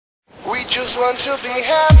We just want to be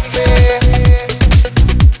happy.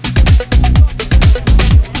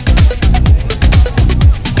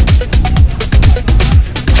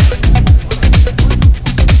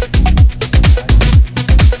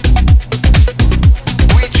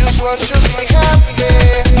 Want to be happy.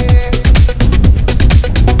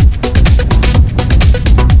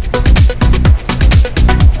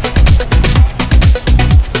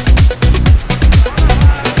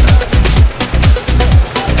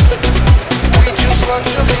 We just want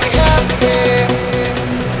to be happy.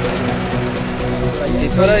 E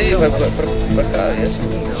por aí, vai pra cá, é assim.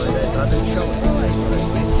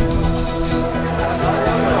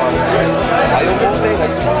 Aí eu voltei lá em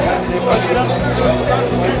cima.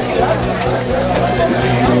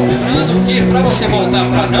 Lembrando que para você voltar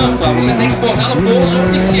para a rampa, você tem que pousar no pouso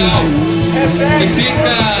oficial. E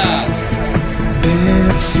fica...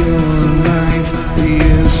 It's your life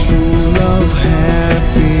is full of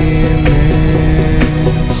happiness.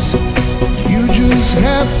 You just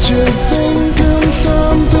have to think of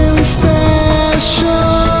something special.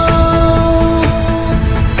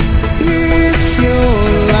 It's your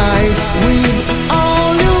life with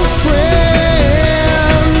all your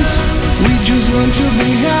friends. We just want to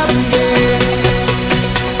be happy.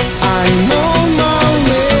 I'm on my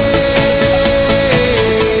way.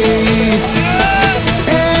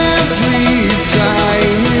 Every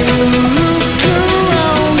time you look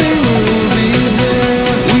around, it will be there.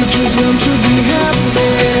 We just want to be happy.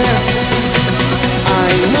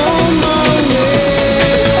 I'm on my way.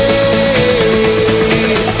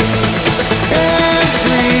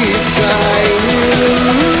 Every time you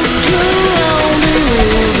look around, it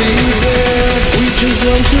will be there. We just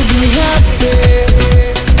want to be happy.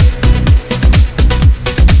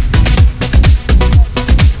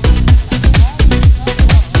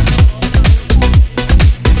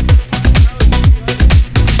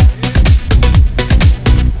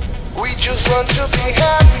 We just want to be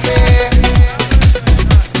happy.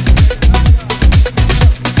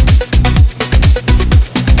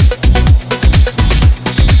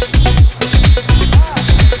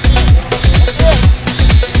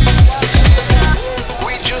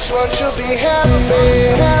 We just want to be happy,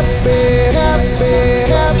 happy, happy,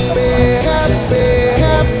 happy,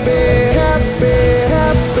 happy, happy,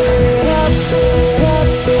 happy,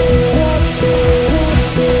 happy, happy.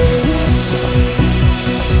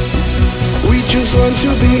 We just want to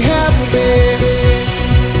be happy.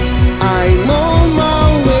 I'm on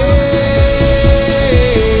my way.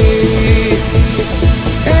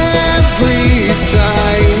 Every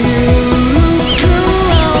time you look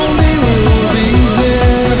around, it will be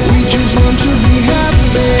there. We just want to be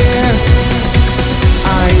happy.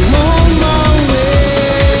 I'm on my way.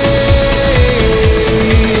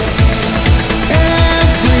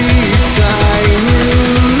 Every time you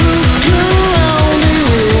look around, it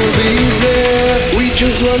will be there. We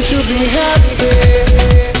just want to be happy.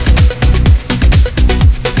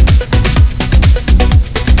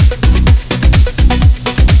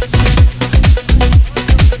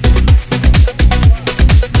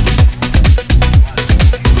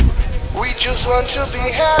 We just want to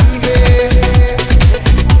be happy.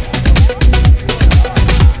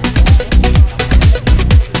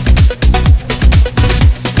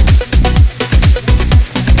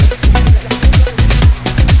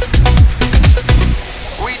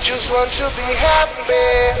 We just want to be happy.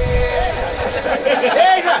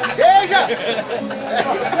 Beija!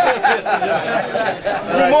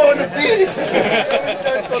 No morro no Pires.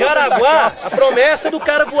 Jaraguá, a promessa do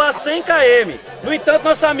cara voar 100 km. No entanto,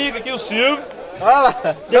 nosso amigo aqui, o Silvio,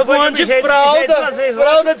 tá voando de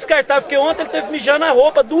fralda descartável, porque ontem ele teve que mijar na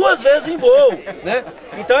roupa 2 vezes em voo, né?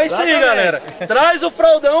 Então é isso aí, galera. Traz o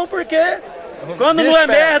fraldão, porque quando não é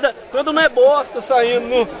merda, quando não é bosta saindo,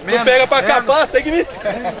 não pega pra capar, tem que me...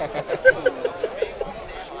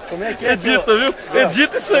 Como é que é? Edita, viu?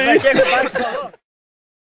 Edita isso aí.